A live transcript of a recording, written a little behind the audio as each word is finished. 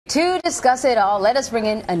To discuss it all, let us bring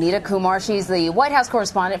in Anita Kumar. She's the White House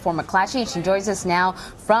correspondent for McClatchy. She joins us now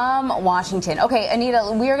from Washington. Okay,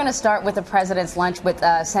 Anita, we are going to start with the president's lunch with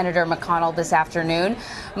Senator McConnell this afternoon.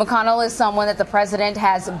 McConnell is someone that the president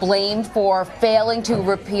has blamed for failing to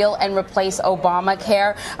repeal and replace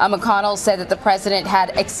Obamacare. McConnell said that the president had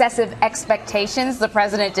excessive expectations. The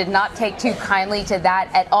president did not take too kindly to that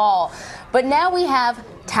at all. But now we have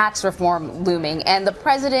tax reform looming, and the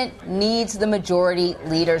president needs the majority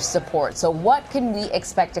leader's support. So what can we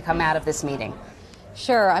expect to come out of this meeting?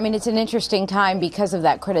 Sure. I mean, it's an interesting time because of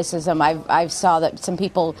that criticism. I saw that some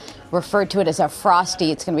people referred to it as it's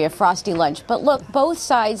going to be a frosty lunch. But look, both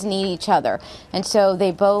sides need each other. And so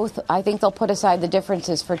I think they'll put aside the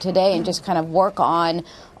differences for today and just kind of work on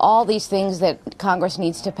all these things that Congress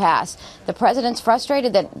needs to pass. The president's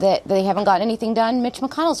frustrated that they haven't gotten anything done. Mitch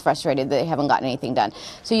McConnell's frustrated that they haven't gotten anything done.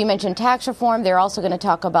 So you mentioned tax reform. They're also going to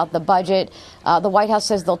talk about the budget. The White House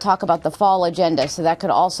says they'll talk about the fall agenda. So that could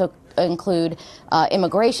also include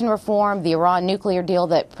immigration reform, the Iran nuclear deal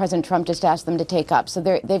that President Trump just asked them to take up. So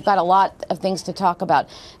they've got a lot of things to talk about.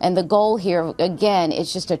 And the goal here, again,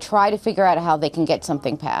 is just to try to figure out how they can get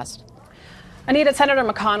something passed. Anita, Senator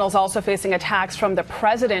McConnell is also facing attacks from the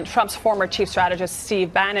president, Trump's former chief strategist,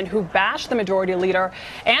 Steve Bannon, who bashed the majority leader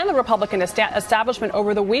and the Republican establishment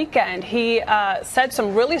over the weekend. He said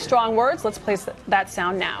some really strong words. Let's play that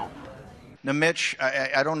sound now. Now, Mitch,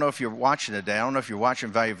 I don't know if you're watching today. I don't know if you're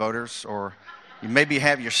watching Value Voters or you maybe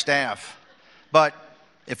have your staff. But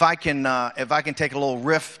if I can take a little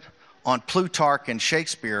riff on Plutarch and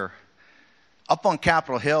Shakespeare, up on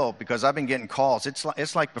Capitol Hill, because I've been getting calls,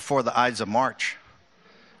 it's like before the Ides of March,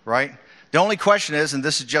 right? The only question is, and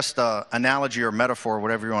this is just an analogy or metaphor,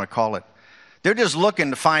 whatever you want to call it, they're just looking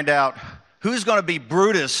to find out who's going to be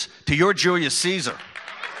Brutus to your Julius Caesar.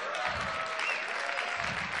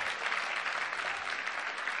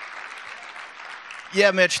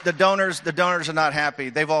 Yeah, Mitch, the donors are not happy.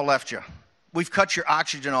 They've all left you. We've cut your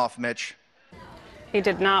oxygen off, Mitch. He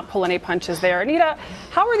did not pull any punches there. Anita,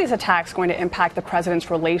 how are these attacks going to impact the president's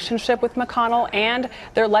relationship with McConnell and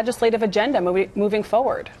their legislative agenda moving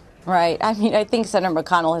forward? Right. I mean, I think Senator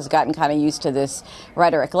McConnell has gotten kind of used to this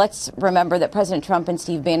rhetoric. Let's remember that President Trump and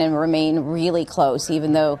Steve Bannon remain really close,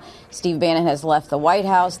 even though Steve Bannon has left the White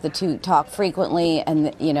House. The two talk frequently,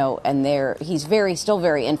 and he's still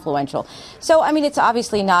very influential. So, I mean, it's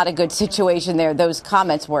obviously not a good situation there. Those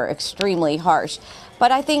comments were extremely harsh.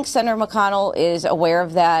 But I think Senator McConnell is aware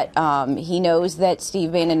of that. He knows that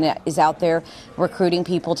Steve Bannon is out there recruiting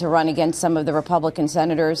people to run against some of the Republican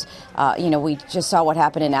senators. We just saw what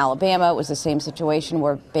happened in Alabama. It was the same situation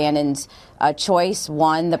where Bannon's choice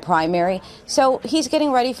won the primary. So he's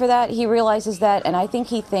getting ready for that. He realizes that. And I think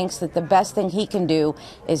he thinks that the best thing he can do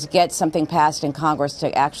is get something passed in Congress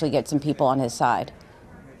to actually get some people on his side.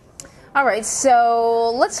 All right,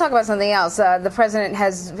 so let's talk about something else. The president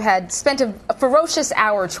had spent a ferocious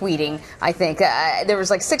hour tweeting, I think. There was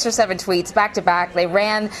like 6 or 7 tweets back to back. They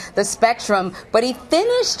ran the spectrum, but he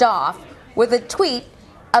finished off with a tweet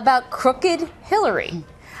about crooked Hillary.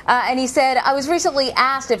 And he said, I was recently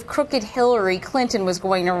asked if crooked Hillary Clinton was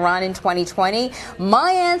going to run in 2020.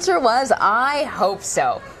 My answer was, I hope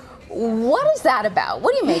so. What is that about?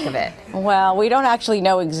 What do you make of it? Well, we don't actually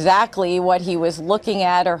know exactly what he was looking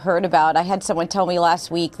at or heard about. I had someone tell me last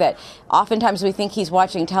week that oftentimes we think he's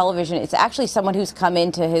watching television. It's actually someone who's come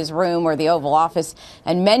into his room or the Oval Office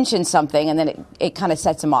and mentioned something, and then it kind of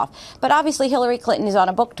sets him off. But obviously Hillary Clinton is on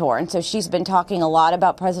a book tour, and so she's been talking a lot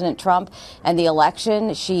about President Trump and the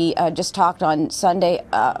election. She just talked on Sunday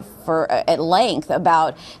at length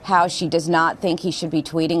about how she does not think he should be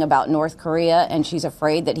tweeting about North Korea, and she's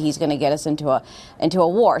afraid that he's going to get us into a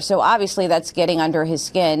war. So obviously that's getting under his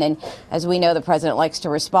skin, and as we know, the president likes to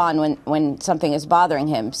respond when something is bothering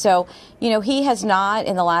him. So he has not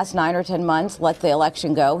in the last 9 or 10 months let the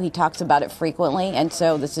election go. He talks about it frequently, and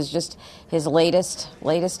so this is just his latest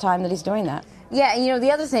time that he's doing that. Yeah, and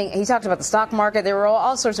the other thing, he talked about the stock market. There were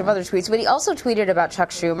all sorts of other tweets, but he also tweeted about Chuck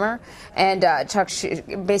Schumer and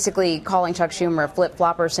basically calling Chuck Schumer a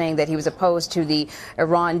flip-flopper, saying that he was opposed to the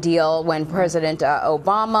Iran deal when President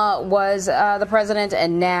Obama was the president,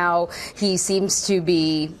 and now he seems to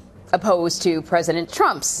be opposed to President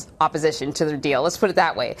Trump's opposition to the deal. Let's put it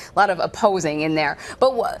that way. A lot of opposing in there.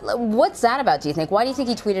 But what's that about, do you think? Why do you think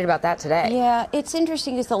he tweeted about that today? Yeah, it's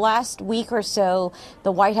interesting because the last week or so,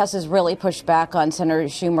 the White House has really pushed back on Senator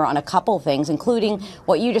Schumer on a couple things, including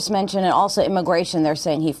what you just mentioned and also immigration. They're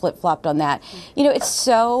saying he flip-flopped on that. It's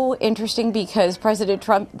so interesting because President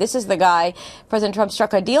Trump, this is the guy President Trump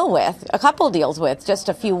struck a couple deals with just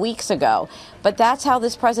a few weeks ago. But that's how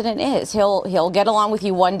this president is. He'll get along with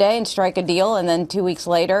you one day and strike a deal, and then 2 weeks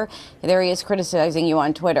later, there he is criticizing you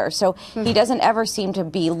on Twitter. So he doesn't ever seem to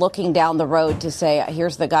be looking down the road to say,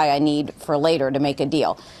 here's the guy I need for later to make a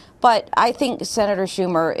deal. But I think Senator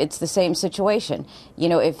Schumer, it's the same situation. You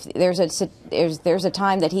know, if there's a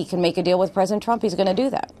time that he can make a deal with President Trump, he's going to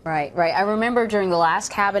do that. Right, right. I remember during the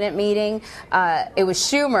last cabinet meeting, it was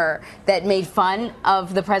Schumer that made fun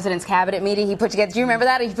of the president's cabinet meeting. He put together, do you remember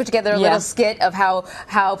that? He put together a little skit of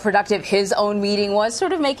how productive his own meeting was,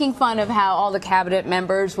 sort of making fun of how all the cabinet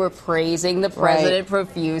members were praising the president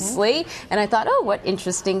profusely. And I thought, oh, what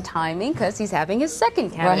interesting timing, because he's having his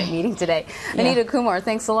second cabinet meeting today. Anita Kumar,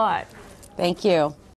 thanks a lot. Thank you.